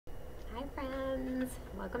friends.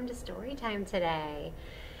 Welcome to story time today.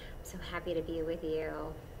 I'm so happy to be with you.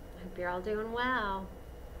 I hope you're all doing well.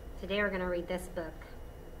 Today we're going to read this book.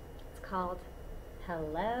 It's called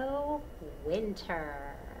Hello,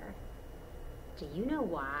 Winter. Do you know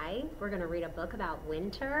why we're going to read a book about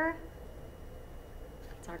winter?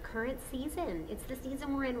 It's our current season. It's the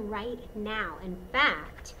season we're in right now. In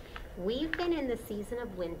fact, we've been in the season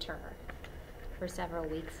of winter for several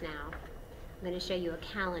weeks now. I'm going to show you a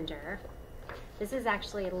calendar. This is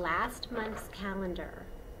actually last month's calendar,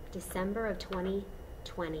 December of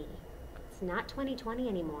 2020. It's not 2020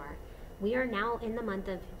 anymore. We are now in the month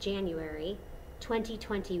of January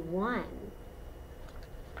 2021.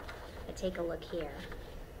 But take a look here.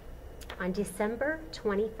 On December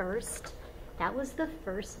 21st, that was the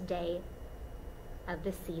first day of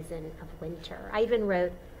the season of winter. I even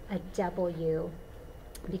wrote a W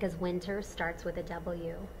because winter starts with a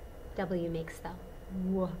W. W makes the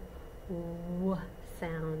w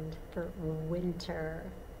sound for winter.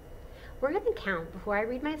 We're going to count, before I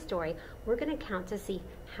read my story, we're going to count to see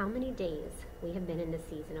how many days we have been in the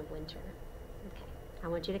season of winter. Okay, I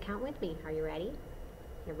want you to count with me. Are you ready?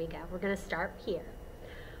 Here we go. We're going to start here.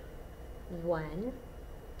 1,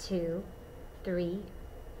 2, 3,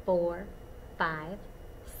 4, 5,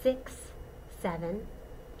 6, 7,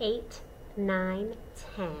 8, 9,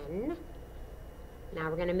 10. Now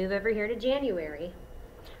we're going to move over here to January.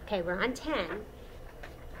 Okay, we're on 10,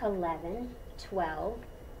 11, 12,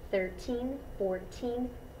 13, 14,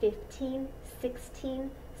 15,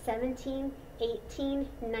 16, 17, 18,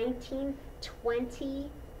 19,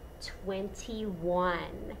 20,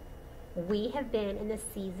 21. We have been in the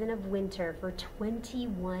season of winter for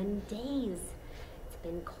 21 days. It's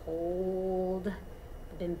been cold.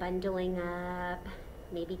 We've been bundling up,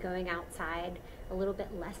 maybe going outside a little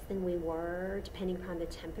bit less than we were, depending upon the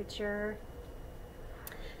temperature.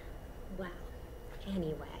 Well,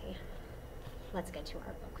 anyway, let's get to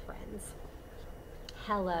our book, friends.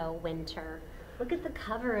 Hello, Winter. Look at the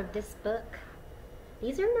cover of this book.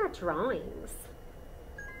 These are not drawings.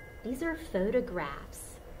 These are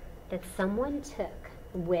photographs that someone took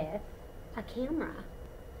with a camera.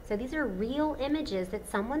 So these are real images that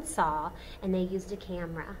someone saw and they used a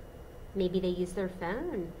camera. Maybe they used their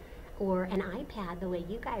phone or an iPad the way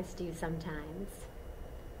you guys do sometimes.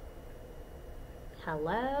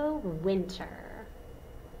 Hello, Winter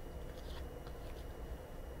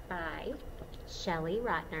by Shelley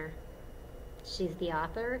Rotner. She's the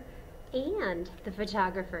author and the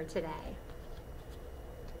photographer today.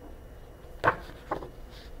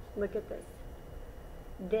 Look at this.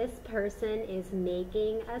 This person is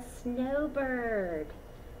making a snowbird.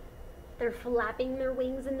 They're flapping their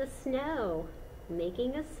wings in the snow,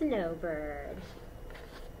 making a snowbird.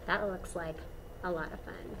 That looks like a lot of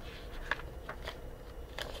fun.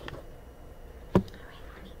 All right,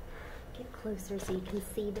 let me get closer so you can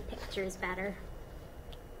see the pictures better.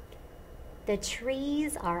 The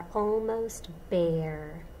trees are almost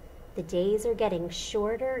bare. The days are getting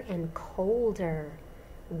shorter and colder.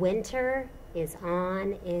 Winter is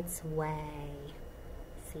on its way.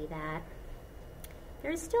 See that?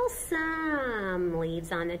 There's still some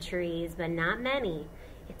leaves on the trees, but not many.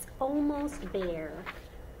 It's almost bare.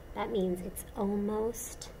 That means it's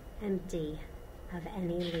almost empty of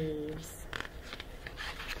any leaves.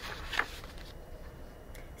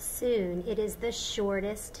 Soon it is the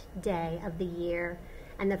shortest day of the year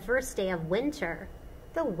and the first day of winter,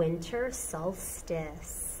 the winter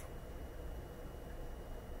solstice.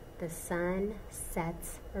 The sun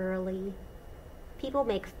sets early. People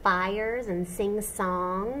make fires and sing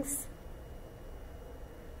songs.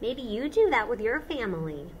 Maybe you do that with your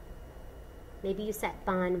family. Maybe you set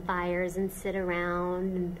bonfires and sit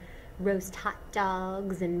around and roast hot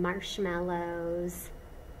dogs and marshmallows.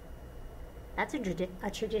 That's a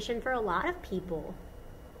tradition for a lot of people.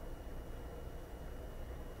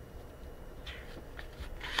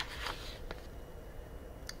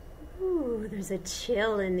 Ooh, there's a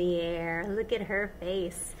chill in the air. Look at her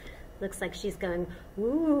face. Looks like she's going,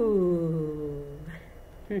 ooh.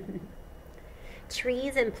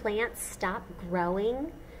 Trees and plants stop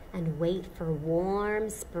growing and wait for warm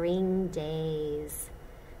spring days.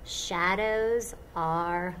 Shadows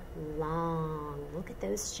are long. Look at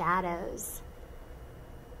those shadows.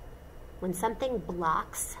 When something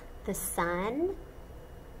blocks the sun,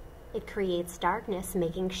 it creates darkness,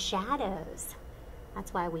 making shadows.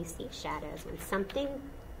 That's why we see shadows, when something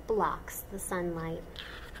blocks the sunlight.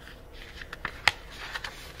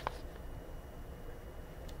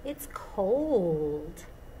 It's cold.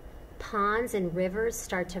 Ponds and rivers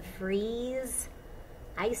start to freeze.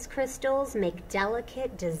 Ice crystals make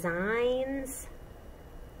delicate designs.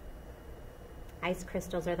 Ice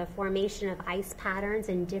crystals are the formation of ice patterns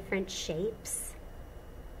in different shapes.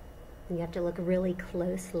 And you have to look really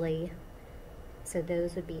closely. So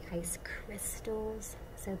those would be ice crystals.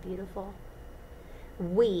 So beautiful.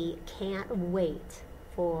 We can't wait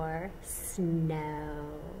for snow.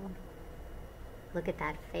 Look at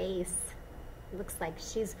that face. Looks like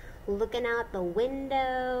she's looking out the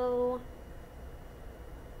window.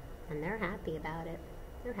 And they're happy about it.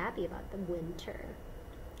 They're happy about the winter.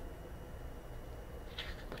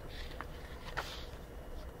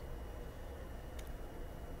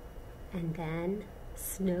 And then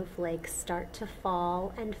snowflakes start to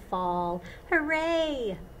fall and fall.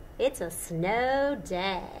 Hooray! It's a snow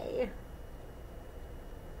day.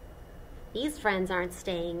 These friends aren't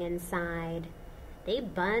staying inside. They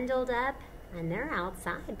bundled up and they're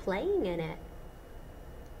outside playing in it.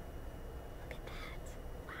 Look at that.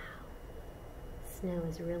 Wow. Snow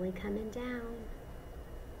is really coming down.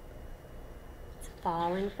 It's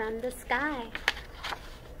falling from the sky.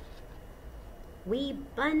 We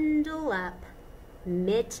bundle up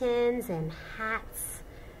mittens and hats.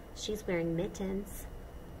 She's wearing mittens.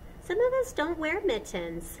 Some of us don't wear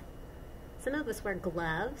mittens. Some of us wear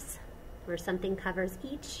gloves, where something covers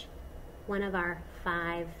each one of our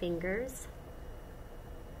 5 fingers.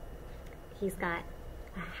 He's got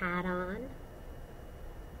a hat on,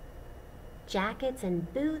 jackets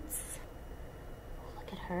and boots. Oh,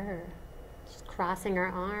 look at her. She's crossing her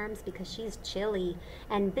arms because she's chilly.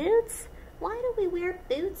 And boots? Why do we wear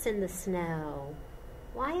boots in the snow?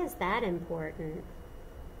 Why is that important?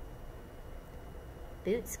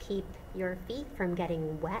 Boots keep your feet from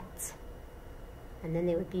getting wet, and then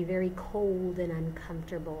they would be very cold and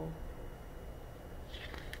uncomfortable.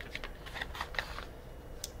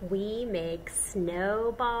 We make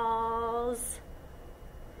snowballs.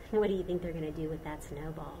 What do you think they're going to do with that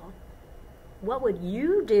snowball? What would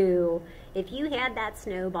you do if you had that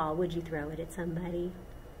snowball? Would you throw it at somebody?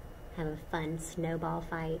 Have a fun snowball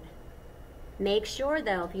fight? Make sure,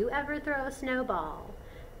 though, if you ever throw a snowball,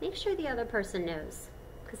 make sure the other person knows.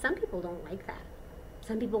 Because some people don't like that.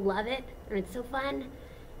 Some people love it, and it's so fun.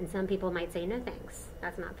 And some people might say, no thanks,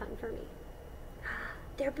 that's not fun for me.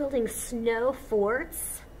 They're building snow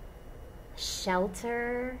forts,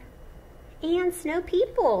 shelter, and snow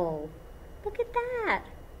people. Look at that.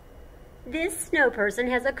 This snow person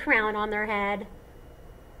has a crown on their head.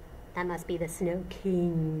 That must be the Snow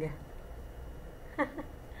King.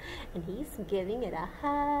 And he's giving it a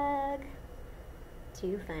hug.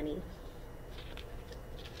 Too funny.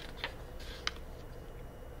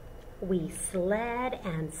 We sled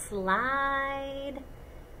and slide.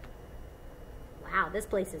 Wow, this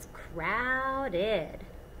place is crowded.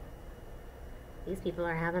 These people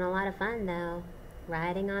are having a lot of fun, though,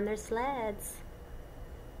 riding on their sleds.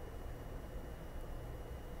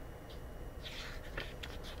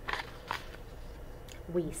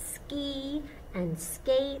 We ski and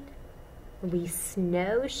skate. We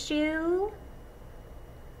snowshoe.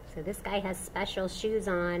 So this guy has special shoes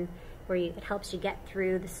on where it helps you get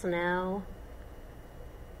through the snow.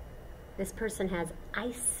 This person has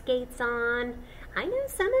ice skates on. I know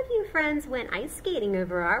some of you friends went ice skating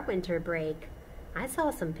over our winter break. I saw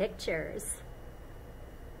some pictures.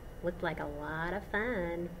 Looked like a lot of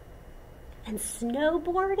fun. And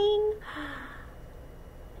snowboarding?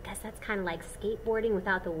 I guess that's kind of like skateboarding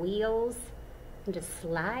without the wheels. And just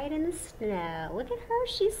slide in the snow. Look at her,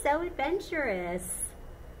 she's so adventurous.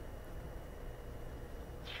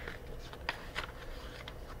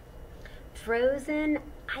 Frozen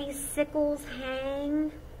icicles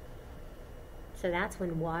hang. So that's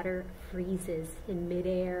when water freezes in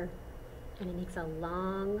midair and it makes a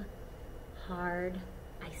long, hard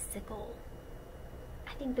icicle.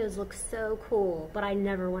 I think those look so cool, but I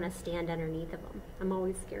never want to stand underneath of them. I'm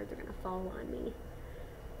always scared they're going to fall on me.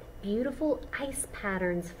 Beautiful ice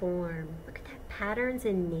patterns form. Look at that, patterns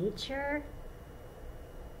in nature.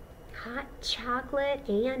 Hot chocolate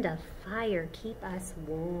and a fire keep us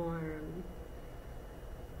warm.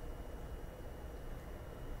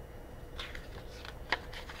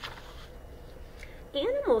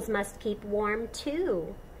 Animals must keep warm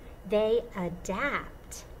too. They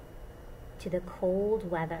adapt to the cold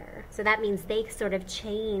weather. So that means they sort of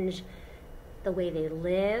change the way they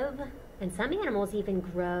live. And some animals even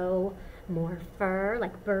grow more fur,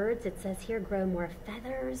 like birds, it says here, grow more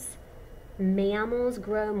feathers. Mammals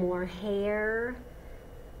grow more hair.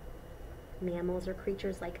 Mammals are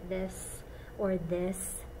creatures like this or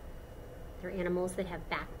this. They're animals that have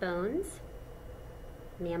backbones.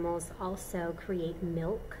 Mammals also create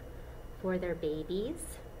milk for their babies.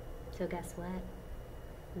 So guess what?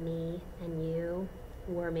 Me and you,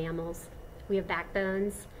 we're mammals. We have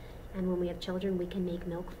backbones And when we have children, we can make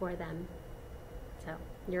milk for them. So,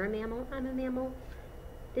 you're a mammal, I'm a mammal,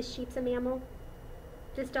 this sheep's a mammal,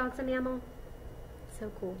 this dog's a mammal.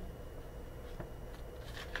 So cool.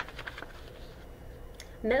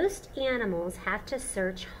 Most animals have to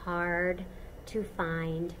search hard to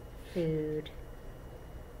find food.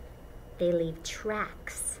 They leave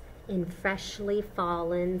tracks in freshly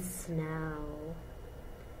fallen snow.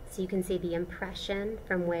 So you can see the impression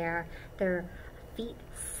from where their feet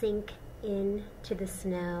sink into the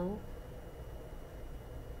snow.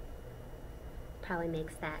 Probably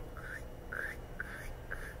makes that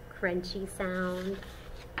crunchy sound.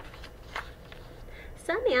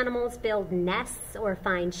 Some animals build nests or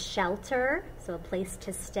find shelter, so a place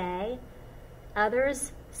to stay.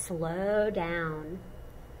 Others slow down.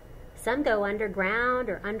 Some go underground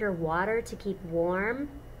or underwater to keep warm.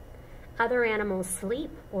 Other animals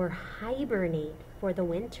sleep or hibernate for the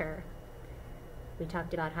winter. We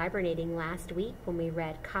talked about hibernating last week when we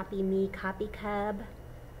read Copy Me, Copy Cub.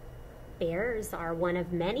 Bears are one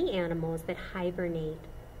of many animals that hibernate.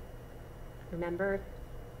 Remember,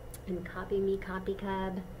 in Copy Me, Copy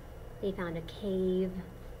Cub, they found a cave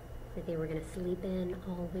that they were going to sleep in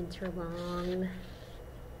all winter long.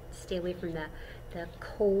 Stay away from the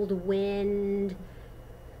cold wind.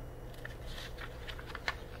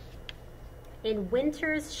 In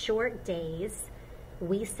winter's short days,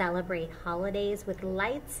 we celebrate holidays with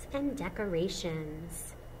lights and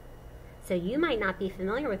decorations. So you might not be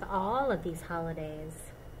familiar with all of these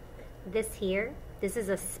holidays. This is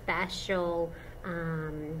a special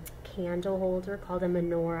candle holder called a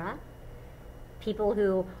menorah. People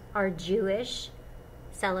who are Jewish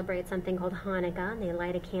celebrate something called Hanukkah, and they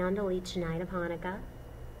light a candle each night of Hanukkah.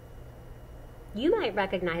 You might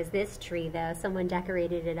recognize this tree, though. Someone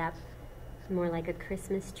decorated it up more like a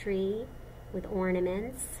Christmas tree with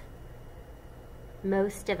ornaments.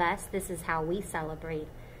 Most of us, this is how we celebrate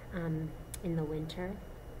in the winter.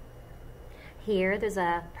 Here, there's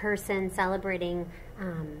a person celebrating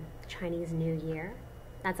Chinese New Year.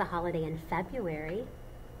 That's a holiday in February.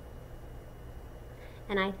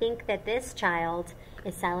 And I think that this child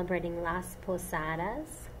is celebrating Las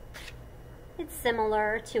Posadas. It's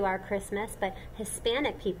similar to our Christmas, but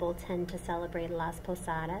Hispanic people tend to celebrate Las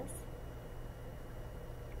Posadas.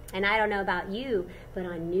 And I don't know about you, but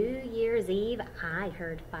on New Year's Eve, I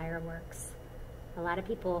heard fireworks. A lot of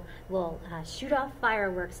people will shoot off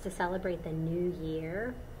fireworks to celebrate the new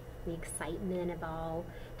year, the excitement of all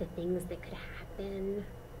the things that could happen,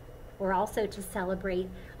 or also to celebrate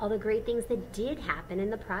all the great things that did happen in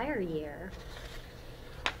the prior year.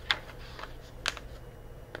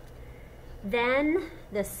 Then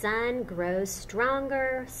the sun grows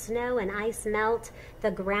stronger, snow and ice melt,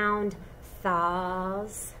 the ground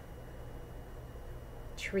thaws.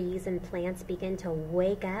 Trees and plants begin to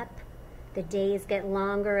wake up. The days get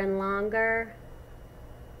longer and longer.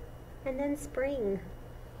 And then spring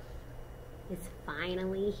is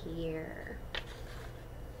finally here.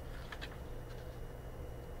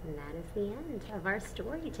 And that is the end of our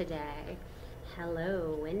story today.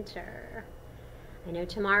 Hello, winter. I know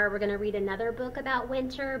tomorrow we're going to read another book about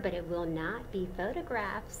winter, but it will not be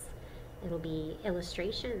photographs. It'll be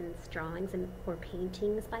illustrations, drawings, or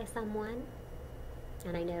paintings by someone.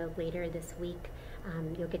 And I know later this week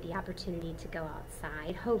you'll get the opportunity to go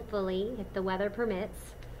outside, hopefully, if the weather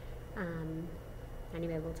permits.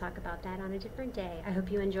 Anyway, we'll talk about that on a different day. I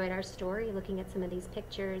hope you enjoyed our story, looking at some of these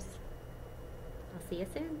pictures. I'll see you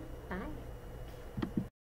soon. Bye.